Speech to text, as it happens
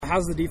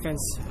how's the defense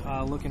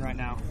looking right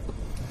now?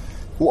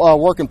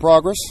 Work in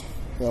progress.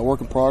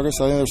 Work in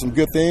progress. I think there's some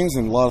good things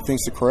and a lot of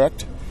things to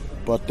correct,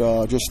 but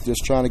just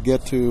trying to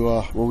get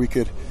to where we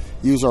could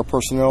use our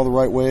personnel the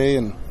right way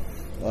and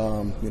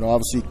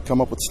obviously come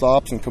up with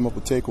stops and come up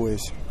with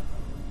takeaways.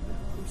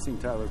 We've seen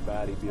Tyler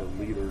Batty be a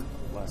leader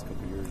the last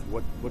couple of years.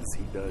 What has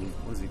he done?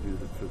 What does he do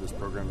for this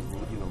program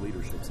in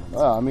leadership sense?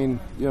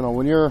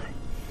 When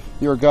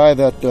you're a guy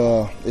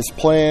that is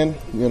playing,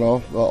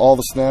 all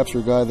the snaps,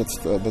 you're a guy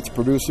that's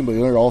producing, but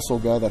you're also a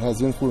guy that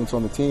has influence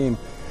on the team.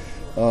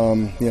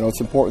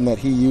 It's important that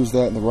he used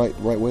that in the right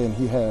way, and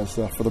he has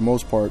for the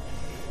most part.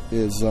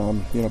 Is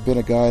been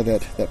a guy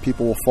that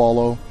people will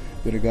follow,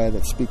 been a guy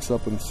that speaks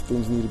up when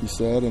things need to be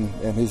said,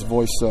 and his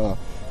voice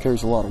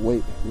carries a lot of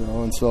weight,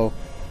 and so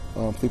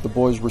I think the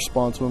boys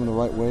respond to him in the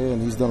right way,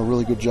 and he's done a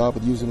really good job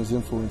with using his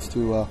influence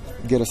to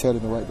get us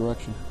headed in the right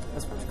direction.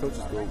 As far as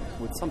coaches go,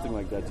 with something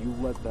like that, do you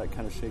let that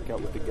kind of shake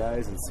out with the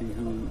guys and see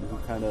who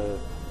kind of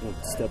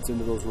steps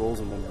into those roles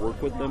and then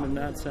work with them in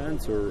that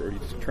sense, or you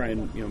just try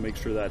and make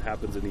sure that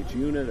happens in each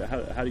unit?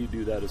 How do you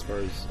do that as far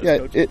as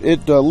coaches?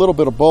 It a little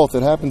bit of both.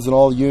 It happens in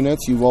all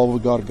units. You've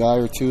always got a guy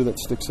or two that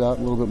sticks out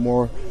a little bit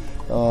more.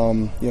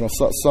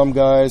 Some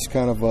guys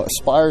kind of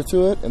aspire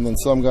to it, and then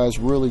some guys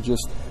really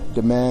just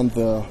demand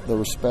the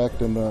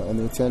respect and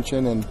the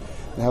attention and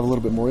have a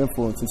little bit more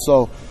influence. And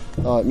so,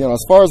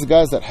 as far as the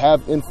guys that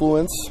have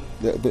influence,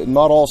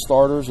 not all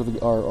starters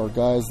are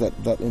guys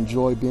that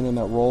enjoy being in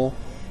that role.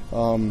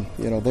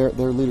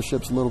 Their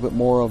leadership's a little bit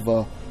more of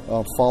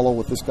follow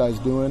what this guy's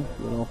doing,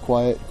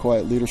 quiet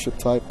leadership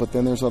type. But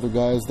then there's other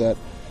guys that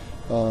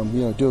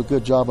do a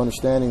good job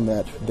understanding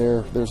that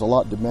there's a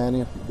lot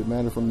demanded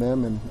from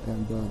them,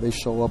 and they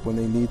show up when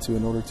they need to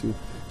in order to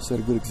set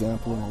a good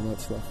example and all that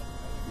stuff.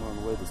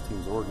 The way this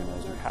team's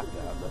organized, you have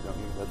to have that, don't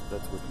you?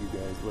 That's what you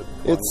guys. What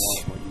you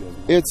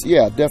guys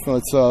want.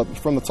 Definitely. It's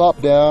from the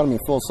top down. I mean,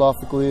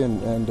 philosophically,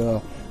 and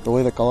the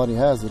way that Kalani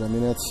has it. I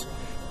mean,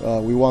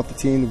 we want the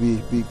team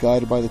to be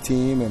guided by the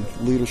team and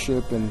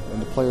leadership, and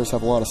the players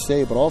have a lot of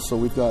say. But also,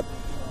 we've got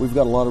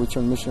a lot of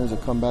return missionaries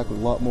that come back with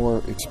a lot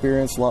more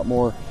experience, a lot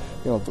more.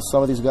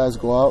 Some of these guys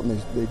go out and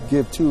they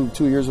give two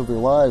years of their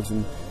lives,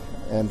 and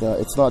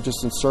it's not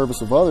just in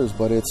service of others,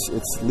 but it's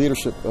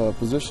leadership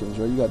positions,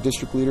 right? You got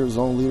district leaders,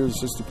 zone leaders,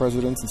 assistant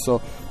presidents, and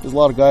so there's a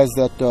lot of guys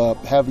that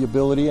have the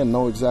ability and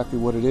know exactly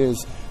what it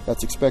is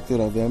that's expected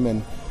of them,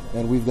 and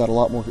we've got a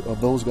lot more of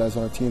those guys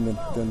on our team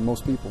than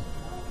most people,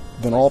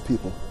 than all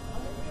people.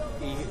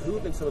 Who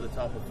have been some of the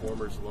top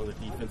performers along the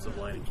defensive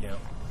line in camp?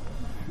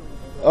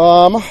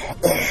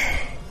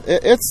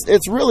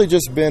 It's really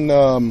just been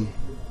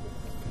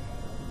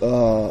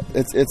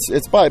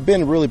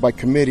been really by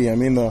committee. I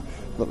mean,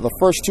 the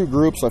first two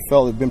groups I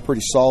felt have been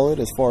pretty solid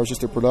as far as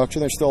just their production.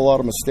 There's still a lot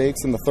of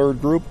mistakes in the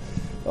third group.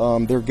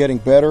 They're getting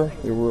better.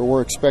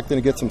 We're expecting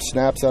to get some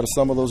snaps out of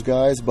some of those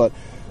guys, but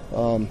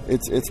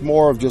it's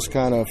more of just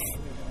kind of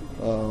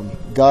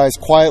guys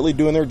quietly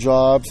doing their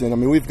jobs. And I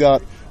mean, we've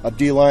got a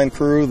D-line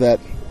crew that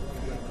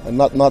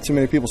not too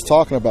many people's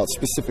talking about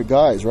specific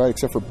guys, right?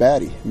 Except for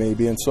Batty,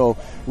 maybe. And so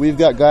we've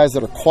got guys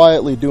that are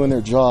quietly doing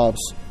their jobs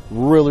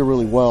really,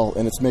 really well,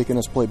 and it's making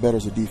us play better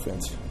as a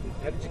defense.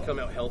 How did you come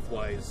out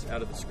health-wise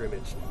out of the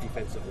scrimmage,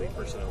 defensively,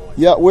 personnel-wise?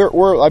 Yeah,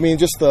 we're. I mean,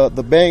 just the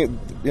bang,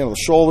 the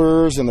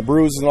shoulders and the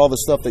bruises and all the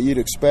stuff that you'd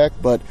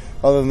expect. But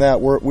other than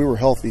that, we were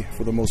healthy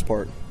for the most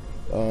part.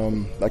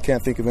 I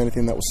can't think of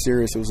anything that was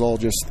serious. It was all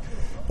just,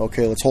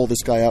 okay, let's hold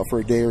this guy out for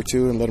a day or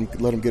two and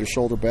let him get his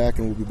shoulder back,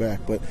 and we'll be back.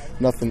 But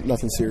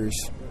nothing serious.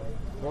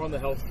 More on the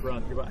health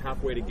front. You're about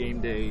halfway to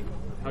game day.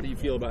 How do you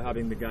feel about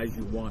having the guys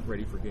you want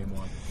ready for game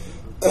one?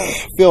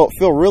 Feel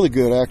really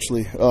good,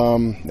 actually.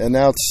 And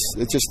now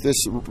it's just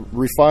this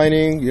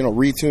refining,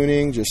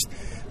 retuning, just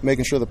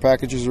making sure the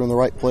packages are in the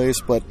right place.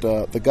 But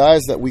the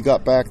guys that we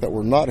got back that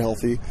were not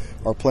healthy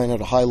are playing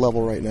at a high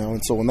level right now.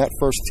 And so when that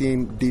first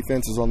team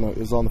defense is on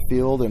the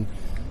field, and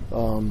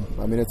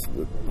I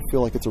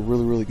feel like it's a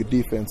really, really good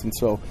defense. And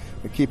so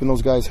keeping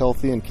those guys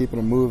healthy and keeping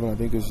them moving, I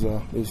think is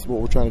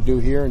what we're trying to do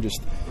here, and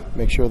just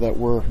make sure that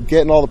we're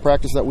getting all the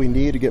practice that we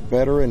need to get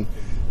better, and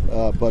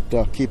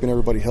but keeping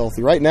everybody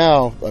healthy. Right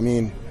now, I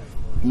mean,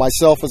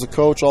 myself as a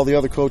coach, all the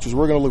other coaches,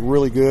 we're going to look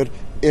really good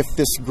if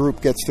this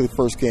group gets to the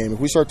first game. If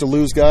we start to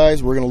lose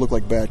guys, we're going to look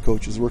like bad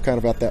coaches. We're kind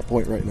of at that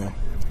point right now.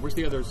 Where's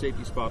the other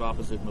safety spot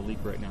opposite Malik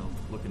right now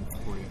looking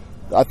for you?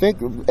 I think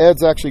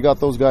Ed's actually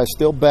got those guys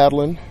still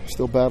battling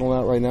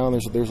out right now.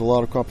 And there's a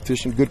lot of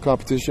competition, good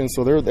competition.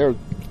 So there are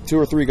 2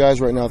 or 3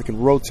 guys right now that can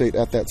rotate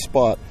at that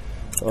spot,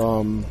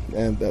 and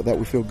that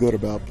we feel good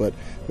about. But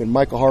when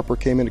Michael Harper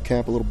came into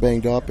camp a little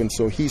banged up, and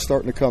so he's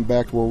starting to come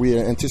back to where we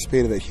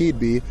anticipated that he'd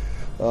be.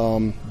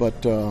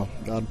 But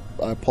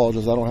I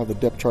apologize, I don't have the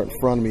depth chart in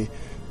front of me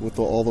with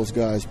all those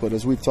guys. But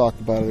as we've talked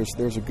about it,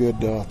 there's a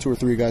good 2 or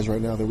 3 guys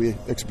right now that we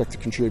expect to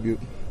contribute.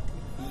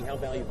 The health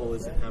valuable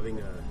is it having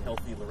a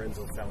healthy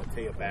Lorenzo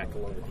Salatea back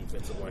along the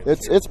defensive line?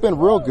 It's been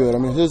real good. I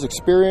mean, his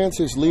experience,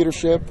 his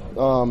leadership,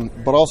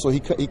 but also he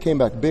came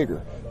back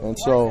bigger, and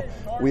so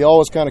we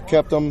always kind of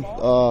kept him,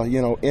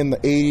 in the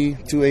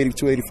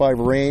 285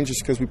 range,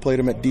 just because we played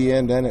him at D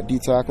end and at D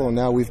tackle, and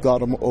now we've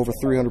got him over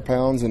 300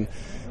 pounds, and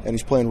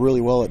he's playing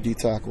really well at D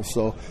tackle.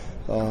 So.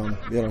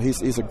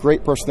 He's a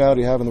great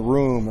personality to have in the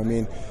room. I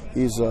mean,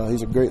 he's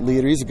a great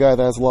leader. He's a guy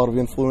that has a lot of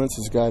influence.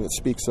 He's a guy that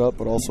speaks up,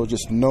 but also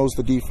just knows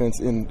the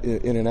defense in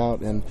and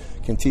out, and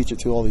can teach it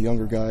to all the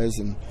younger guys,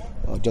 and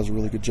does a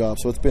really good job.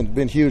 So it's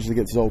been huge to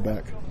get Zoe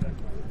back.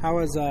 How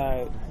has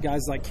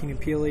guys like Keenan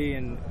Peely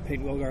and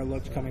Peyton Wilgar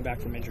looked coming back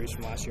from injuries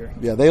from last year?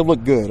 Yeah, they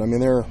look good. I mean,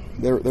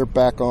 they're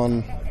back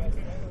on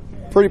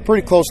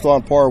pretty close to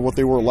on par with what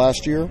they were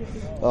last year.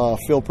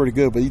 Feel pretty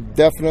good, but you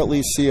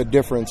definitely see a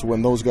difference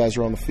when those guys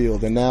are on the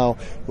field. And now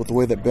with the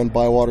way that Ben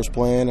Bywater's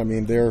playing, I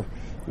mean,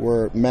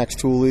 we're Max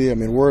Tooley. I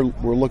mean, we're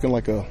looking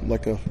like a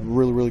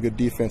really good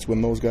defense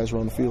when those guys are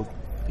on the field.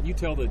 Can you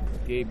tell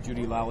that Gabe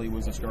Judy Lally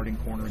was a starting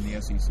corner in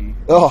the SEC?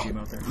 Oh,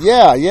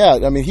 yeah.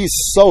 I mean, he's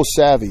so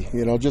savvy.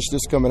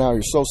 Just coming out,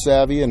 you're so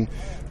savvy, and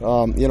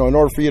in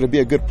order for you to be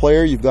a good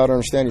player, you've got to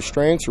understand your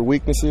strengths, your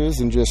weaknesses,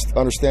 and just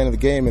understanding the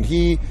game. And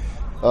he's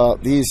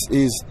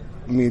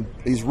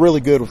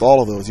really good with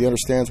all of those. He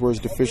understands where his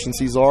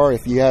deficiencies are,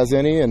 if he has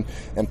any, and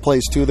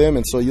plays to them.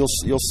 And so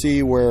you'll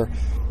see where,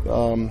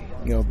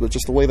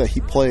 just the way that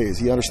he plays.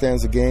 He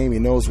understands the game. He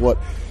knows what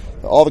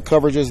all the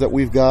coverages that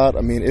we've got.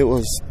 I mean, it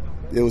was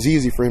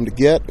easy for him to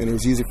get, and it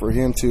was easy for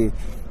him to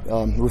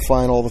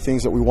refine all the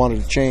things that we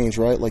wanted to change,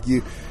 right? Like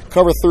you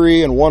cover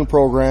 3 in one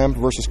program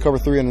versus cover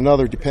 3 in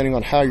another, depending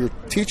on how you're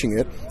teaching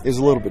it, is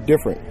a little bit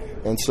different.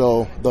 And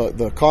so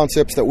the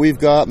concepts that we've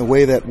got and the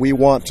way that we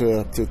want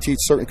to teach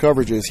certain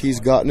coverages, he's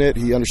gotten it,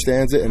 he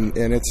understands it,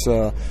 and it's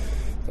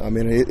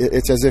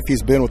it's as if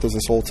he's been with us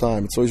this whole time.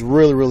 And so he's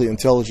really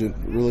intelligent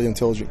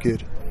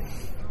kid.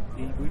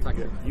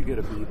 You get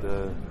to be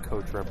the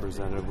coach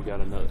representative. We got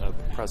a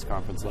press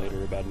conference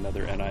later about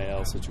another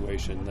NIL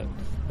situation that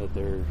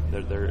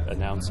they're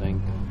announcing.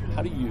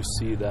 How do you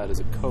see that as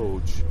a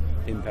coach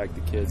impact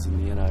the kids in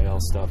the NIL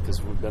stuff?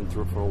 Because we've been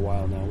through it for a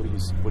while now.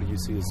 What do you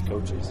see as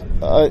coaches?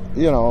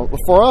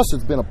 For us,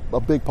 it's been a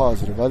big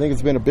positive. I think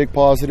it's been a big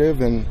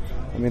positive, and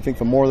I think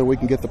the more that we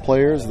can get the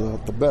players,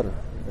 the better.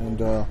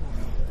 And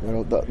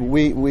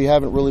we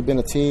haven't really been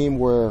a team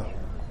where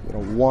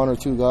one or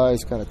two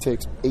guys kind of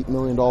takes $8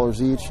 million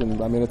each,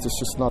 and it's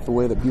just not the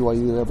way that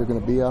BYU is ever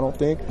going to be, I don't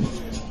think.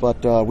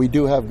 But we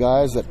do have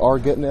guys that are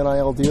getting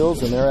NIL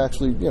deals, and they're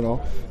actually, you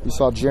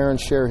saw Jaron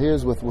share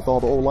his with all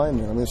the old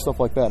linemen.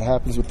 Stuff like that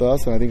happens with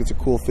us, and I think it's a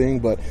cool thing.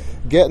 But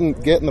getting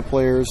the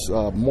players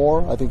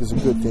more, I think, is a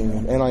good thing,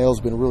 and NIL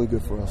has been really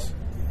good for us.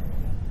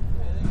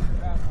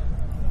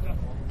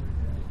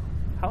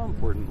 How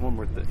important, one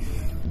more thing,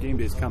 game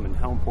day's coming,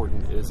 how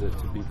important is it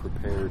to be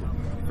prepared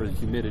for the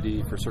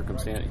humidity, for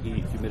circumstance,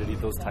 heat, humidity,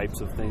 those types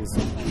of things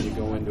when you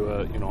go into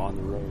on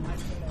the road?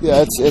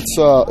 Yeah,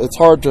 it's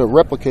hard to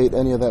replicate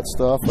any of that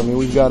stuff.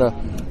 We've got to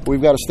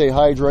stay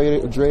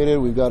hydrated.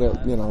 We've got to,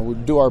 we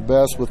do our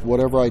best with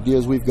whatever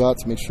ideas we've got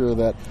to make sure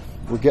that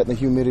we're getting the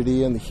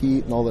humidity and the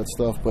heat and all that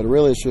stuff. But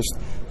really, it's just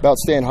about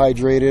staying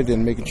hydrated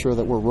and making sure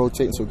that we're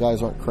rotating so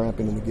guys aren't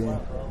cramping in the game.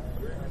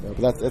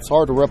 But it's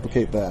hard to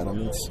replicate that.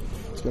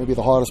 It's going to be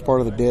the hottest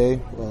part of the day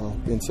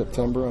in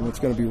September. It's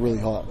going to be really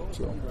hot,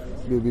 so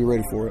we'll be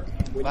ready for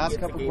it. Last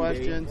couple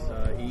questions.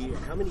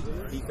 How many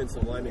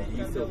defensive linemen do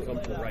you feel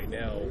comfortable right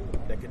now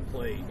that can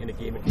play in a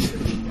game of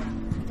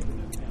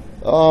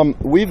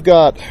We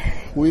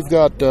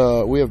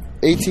have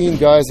 18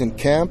 guys in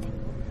camp,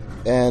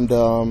 and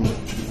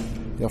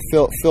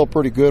feel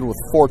pretty good with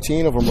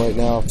 14 of them right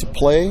now to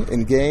play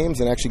in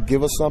games and actually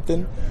give us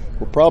something.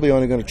 We're probably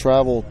only going to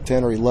travel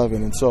 10 or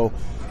 11, and so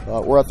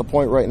we're at the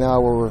point right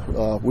now where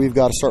we've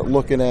got to start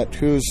looking at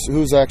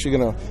who's actually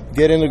going to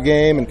get into the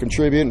game and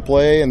contribute and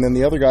play, and then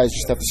the other guys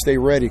just have to stay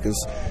ready because,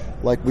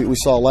 like we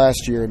saw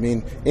last year,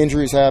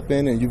 injuries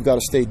happen, and you've got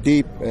to stay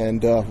deep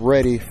and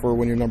ready for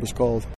when your number's called.